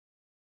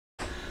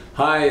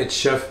Hi, it's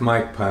Chef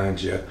Mike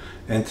Panja,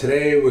 and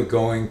today we're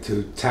going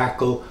to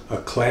tackle a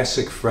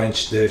classic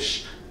French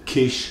dish,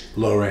 Quiche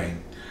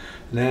Lorraine.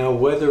 Now,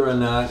 whether or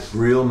not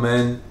real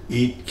men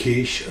eat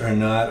quiche or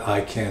not,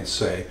 I can't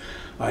say.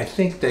 I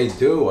think they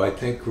do. I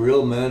think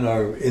real men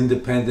are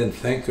independent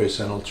thinkers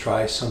and will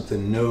try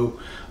something new,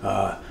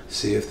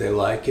 see if they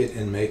like it,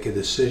 and make a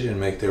decision,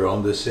 make their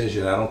own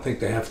decision. I don't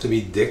think they have to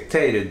be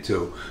dictated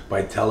to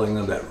by telling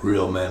them that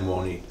real men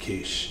won't eat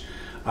quiche.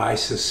 I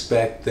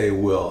suspect they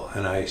will,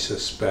 and I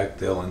suspect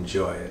they'll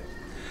enjoy it.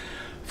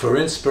 For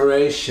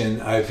inspiration,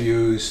 I've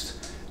used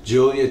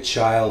Julia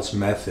Child's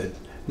method.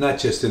 Not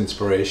just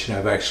inspiration,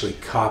 I've actually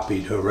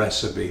copied her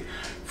recipe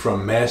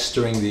from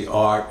Mastering the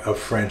Art of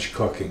French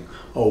Cooking.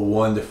 A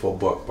wonderful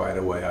book, by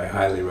the way. I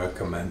highly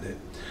recommend it.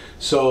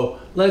 So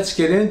let's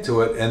get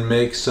into it and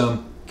make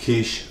some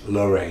Quiche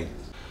Lorraine.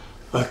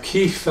 A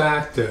key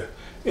factor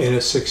in a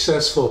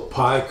successful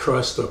pie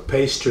crust or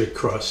pastry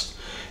crust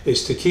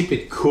is to keep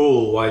it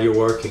cool while you're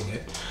working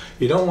it.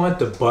 You don't want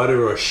the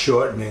butter or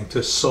shortening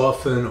to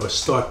soften or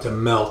start to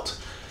melt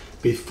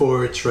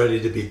before it's ready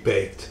to be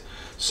baked.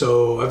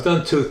 So I've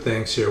done two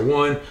things here.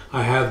 One,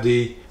 I have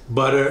the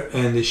butter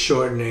and the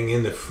shortening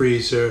in the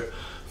freezer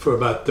for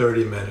about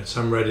 30 minutes.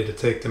 I'm ready to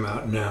take them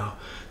out now.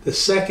 The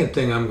second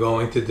thing I'm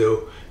going to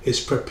do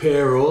is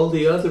prepare all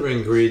the other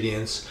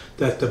ingredients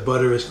that the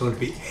butter is going to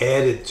be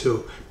added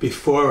to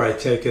before I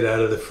take it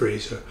out of the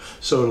freezer.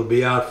 So it'll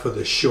be out for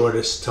the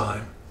shortest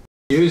time.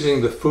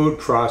 Using the food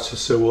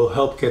processor will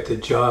help get the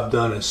job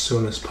done as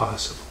soon as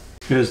possible.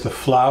 Here's the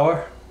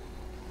flour,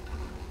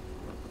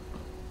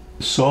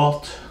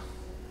 salt,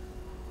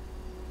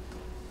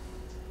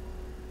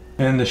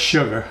 and the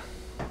sugar.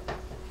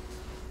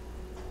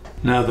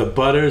 Now the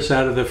butter's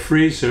out of the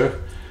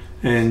freezer,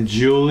 and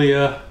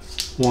Julia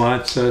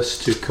wants us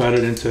to cut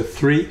it into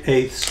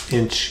 3/8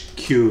 inch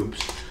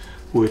cubes,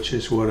 which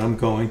is what I'm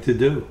going to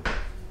do.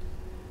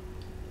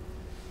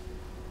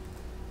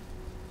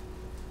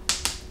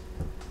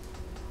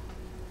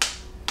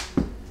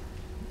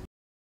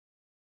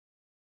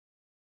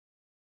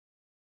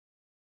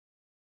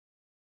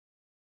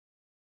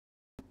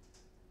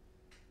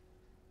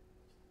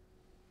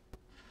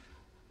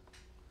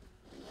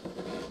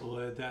 We'll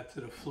add that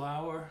to the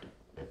flour.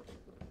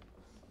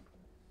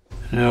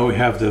 Now we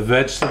have the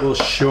vegetable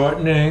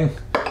shortening.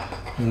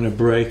 I'm going to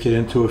break it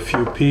into a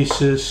few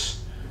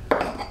pieces.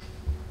 Put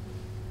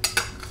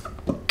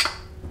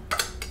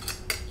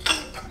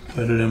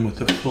it in with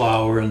the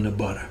flour and the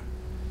butter.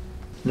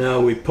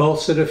 Now we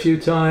pulse it a few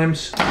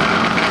times.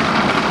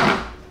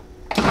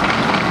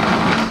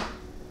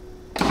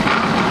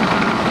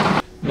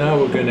 Now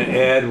we're going to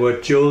add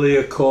what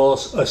Julia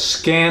calls a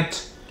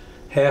scant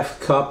half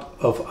cup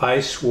of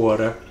ice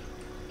water,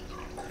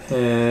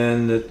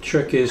 and the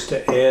trick is to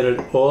add it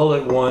all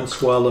at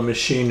once while the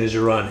machine is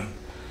running.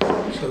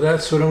 So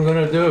that's what I'm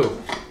going to do.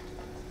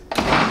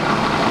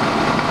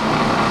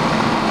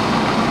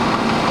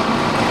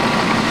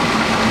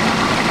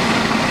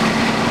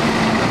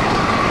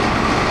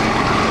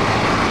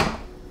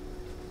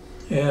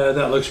 Yeah,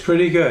 that looks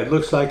pretty good.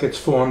 Looks like it's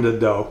formed a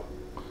dough.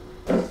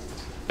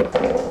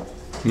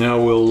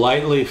 Now we'll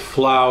lightly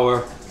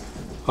flour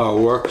our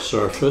work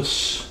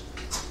surface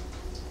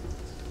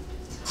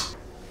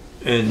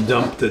and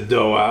dump the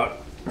dough out.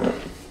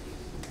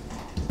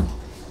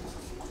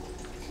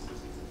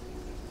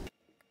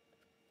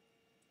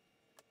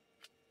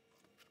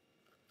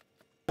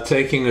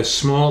 Taking a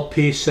small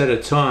piece at a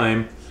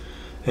time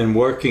and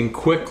working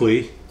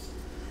quickly,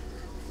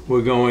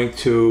 we're going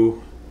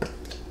to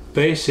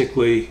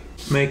basically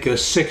make a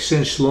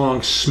 6-inch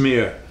long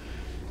smear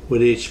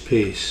with each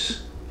piece.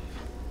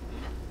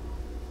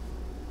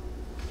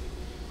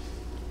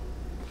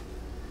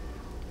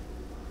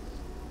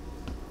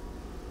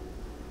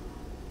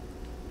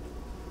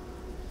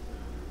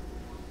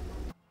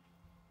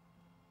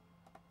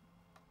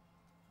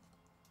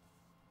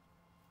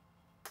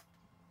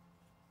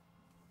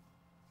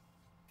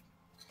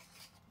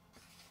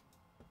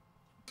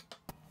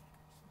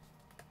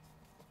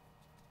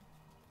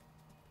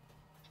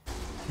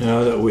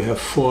 Now that we have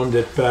formed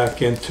it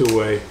back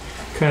into a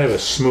kind of a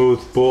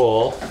smooth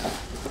ball,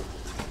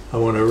 I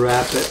want to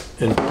wrap it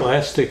in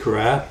plastic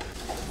wrap,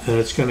 and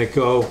it's going to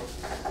go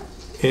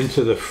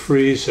into the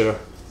freezer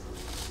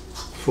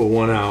for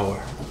 1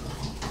 hour.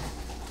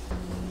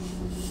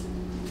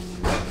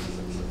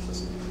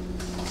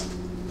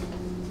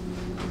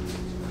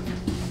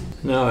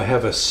 Now I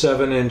have a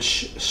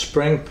 7-inch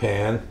spring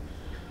pan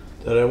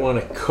that I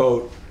want to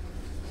coat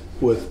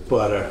with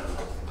butter.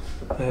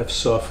 I have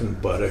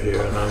softened butter here,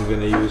 and I'm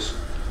going to use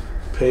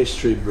a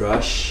pastry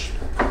brush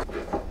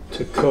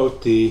to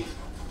coat the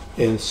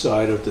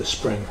inside of the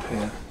spring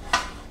pan.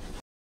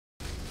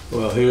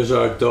 Well, here's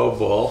our dough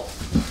ball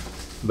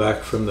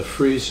back from the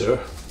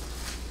freezer.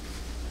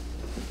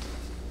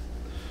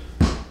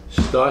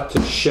 Start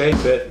to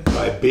shape it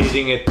by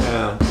beating it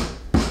down.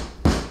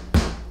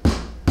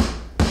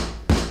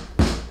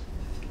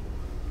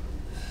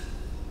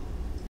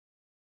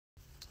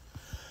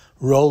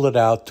 Roll it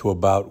out to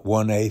about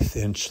 1/8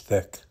 inch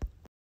thick.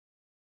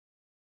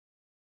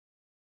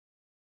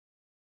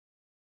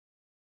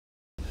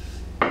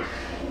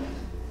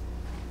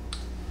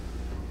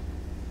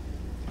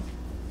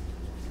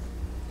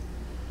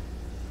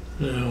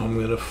 Now I'm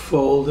going to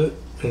fold it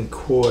in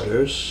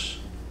quarters.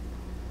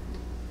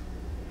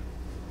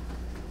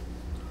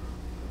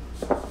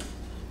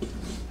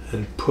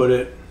 And put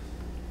it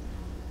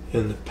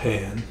in the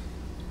pan.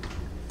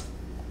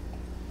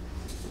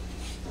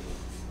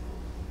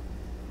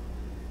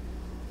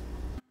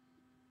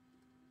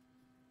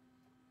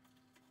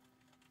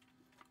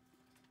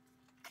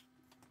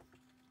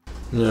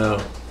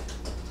 Now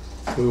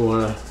we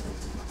want to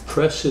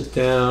press it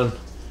down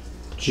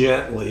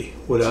gently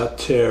without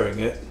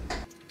tearing it.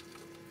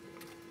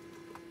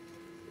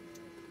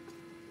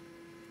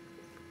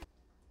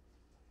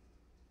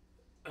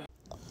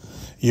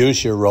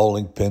 Use your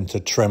rolling pin to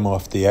trim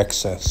off the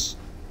excess.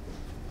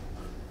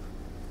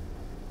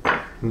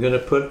 I'm going to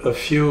put a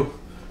few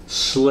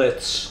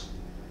slits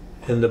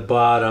in the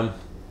bottom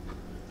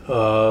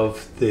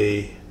of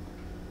the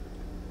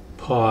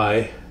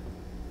pie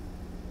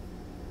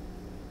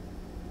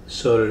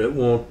so that it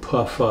won't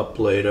puff up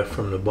later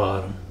from the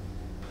bottom.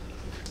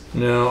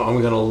 Now I'm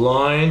going to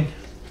line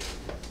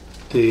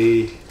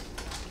the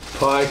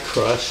pie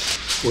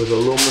crust with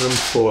aluminum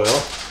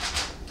foil.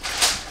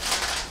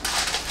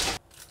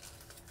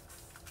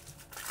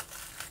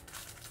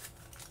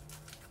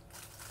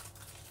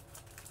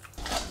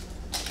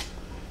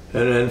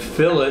 And then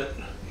fill it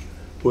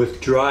with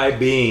dry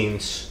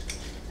beans.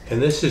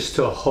 And this is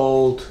to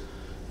hold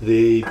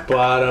the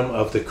bottom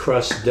of the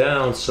crust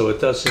down so it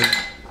doesn't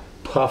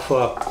puff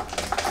up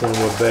when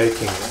we're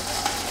baking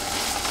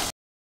it.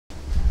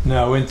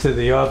 Now into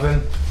the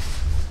oven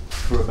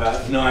for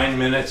about 9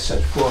 minutes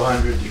at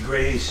 400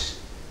 degrees.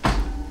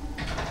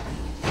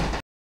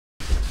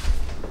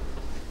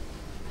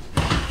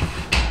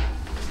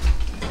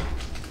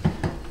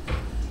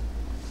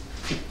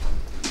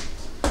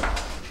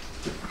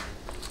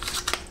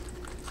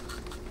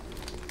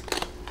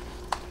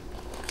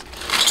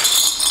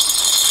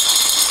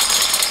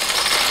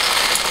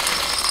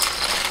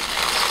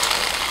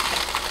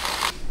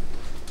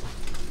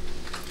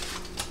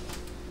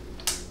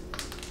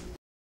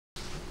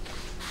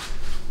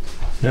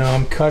 Now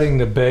I'm cutting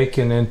the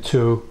bacon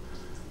into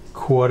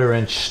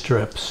 1/4-inch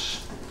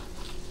strips.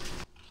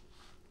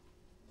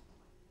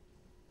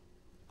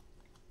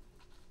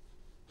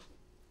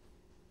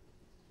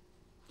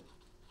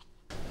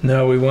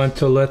 Now we want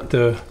to let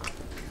the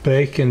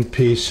bacon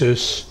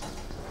pieces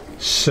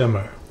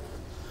simmer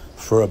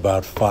for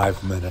about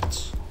 5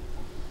 minutes.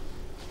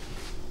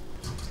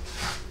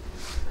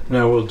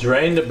 Now we'll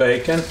drain the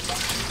bacon.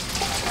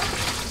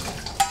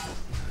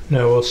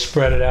 Now we'll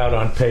spread it out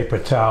on paper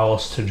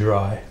towels to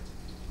dry.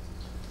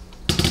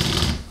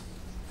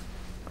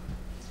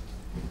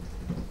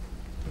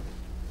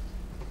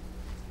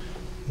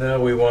 Now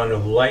we want to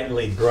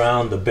lightly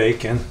brown the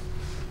bacon.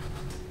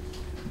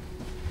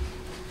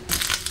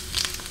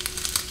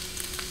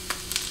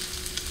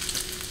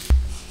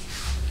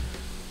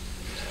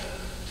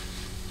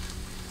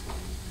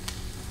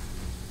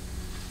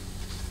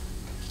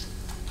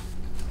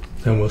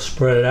 Then we'll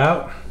spread it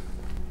out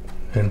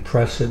and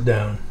press it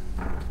down.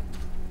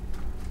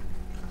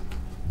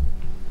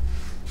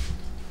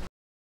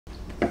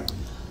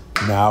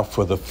 Now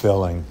for the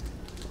filling.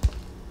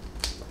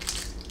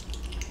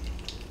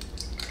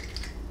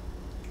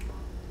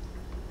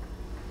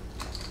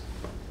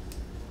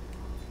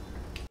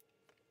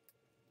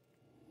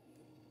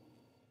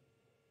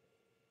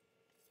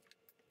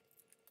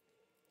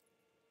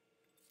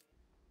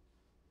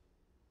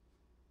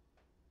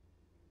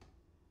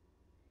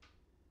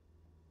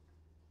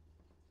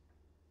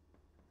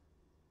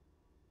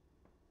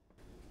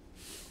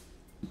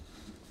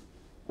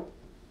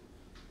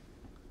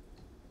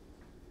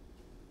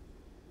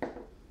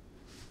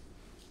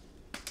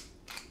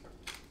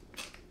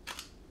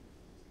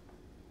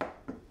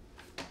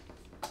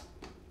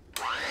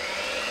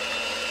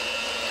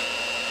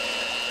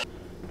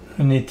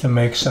 I need to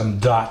make some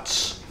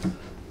dots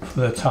for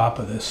the top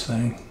of this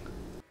thing.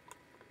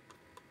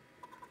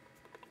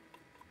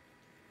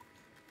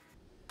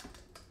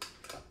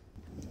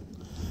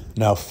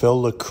 Now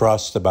fill the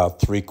crust about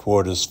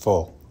 3/4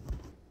 full.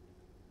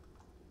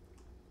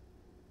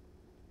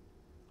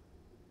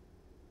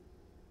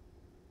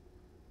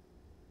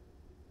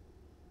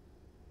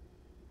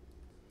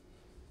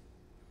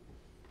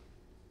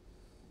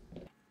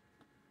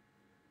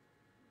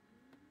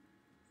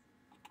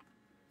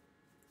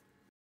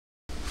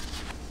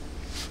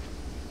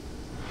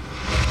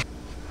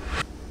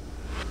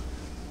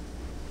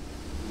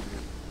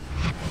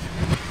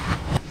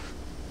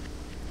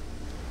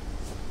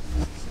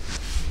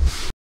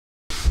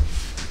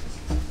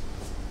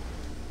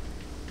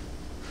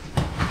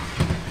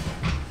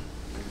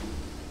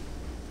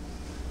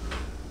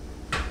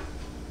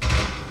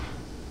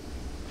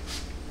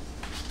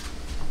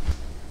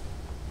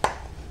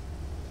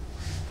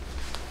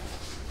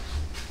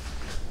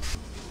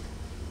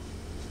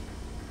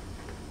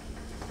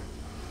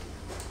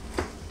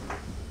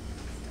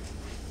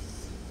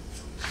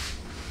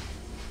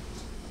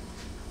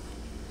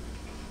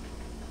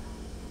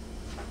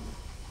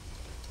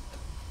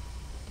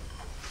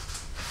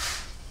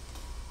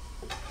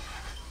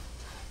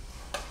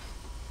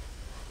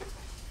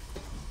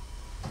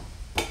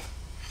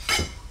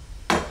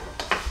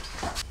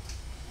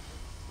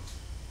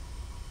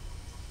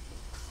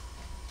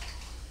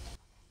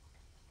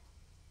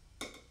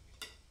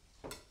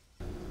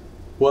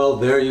 Well,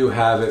 there you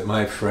have it,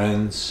 my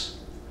friends.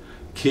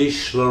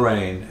 Quiche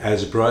Lorraine,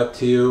 as brought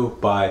to you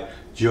by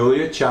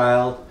Julia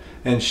Child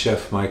and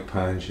Chef Mike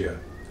Pangea.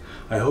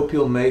 I hope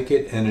you'll make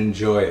it and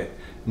enjoy it.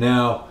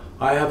 Now,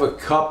 I have a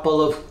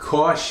couple of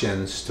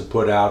cautions to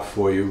put out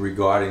for you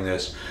regarding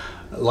this.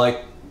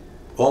 Like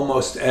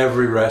almost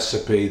every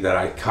recipe that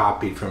I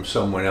copied from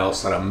someone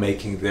else that I'm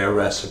making their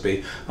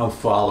recipe, I'm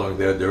following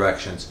their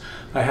directions.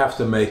 I have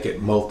to make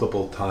it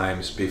multiple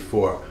times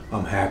before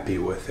I'm happy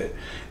with it.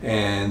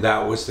 And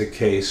that was the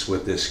case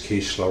with this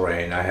Quiche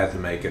Lorraine. I had to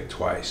make it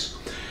twice.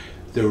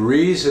 The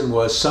reason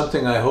was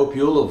something I hope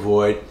you'll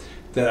avoid,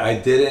 that I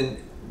didn't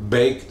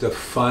bake the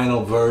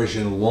final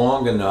version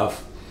long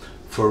enough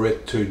for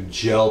it to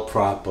gel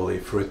properly,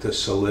 for it to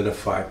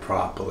solidify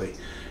properly.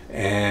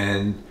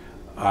 And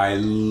I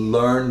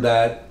learned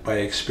that by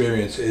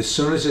experience. As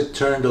soon as it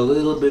turned a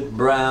little bit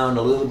brown,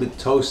 a little bit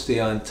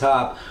toasty on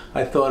top,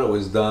 I thought it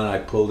was done. I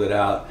pulled it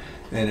out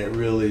and it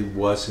really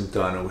wasn't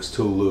done. It was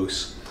too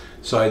loose.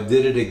 So I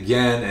did it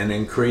again and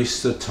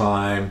increased the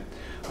time.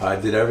 I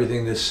did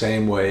everything the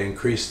same way,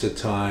 increased the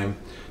time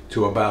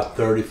to about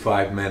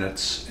 35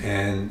 minutes,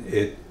 and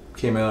it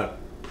came out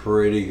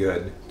pretty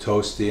good.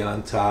 Toasty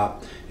on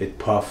top, it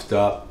puffed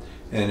up,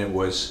 and it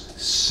was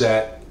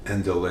set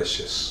and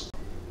delicious.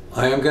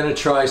 I am going to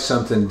try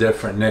something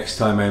different next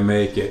time I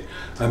make it.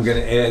 I'm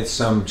going to add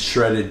some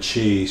shredded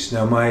cheese.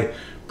 Now, my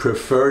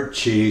preferred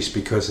cheese,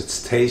 because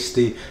it's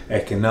tasty,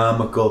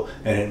 economical,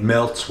 and it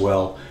melts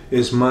well,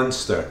 is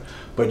Munster.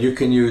 But you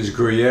can use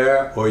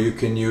Gruyere or you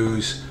can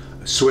use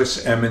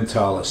Swiss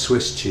Emmentaler,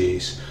 Swiss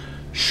cheese,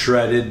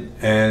 shredded,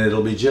 and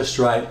it'll be just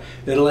right.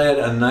 It'll add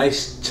a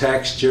nice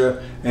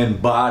texture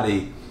and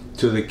body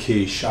to the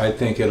quiche. I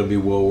think it'll be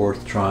well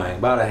worth trying.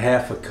 About a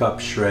half a cup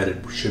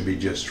shredded should be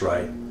just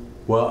right.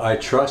 Well, I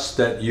trust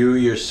that you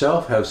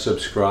yourself have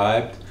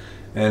subscribed,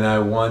 and I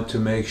want to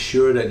make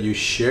sure that you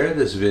share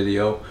this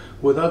video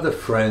with other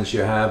friends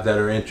you have that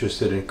are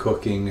interested in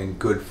cooking and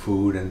good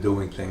food and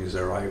doing things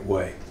the right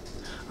way.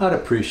 I'd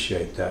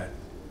appreciate that.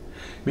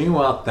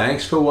 Meanwhile,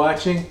 thanks for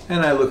watching,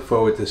 and I look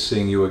forward to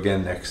seeing you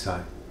again next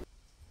time.